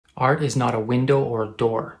Art is not a window or a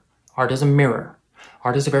door. Art is a mirror.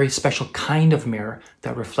 Art is a very special kind of mirror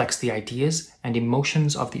that reflects the ideas and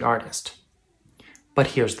emotions of the artist.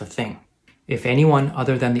 But here's the thing. If anyone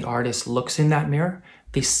other than the artist looks in that mirror,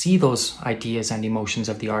 they see those ideas and emotions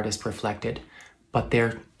of the artist reflected, but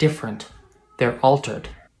they're different. They're altered.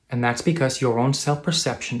 And that's because your own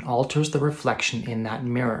self-perception alters the reflection in that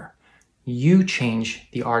mirror. You change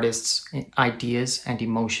the artist's ideas and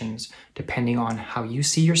emotions depending on how you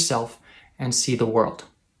see yourself and see the world.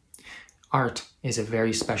 Art is a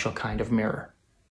very special kind of mirror.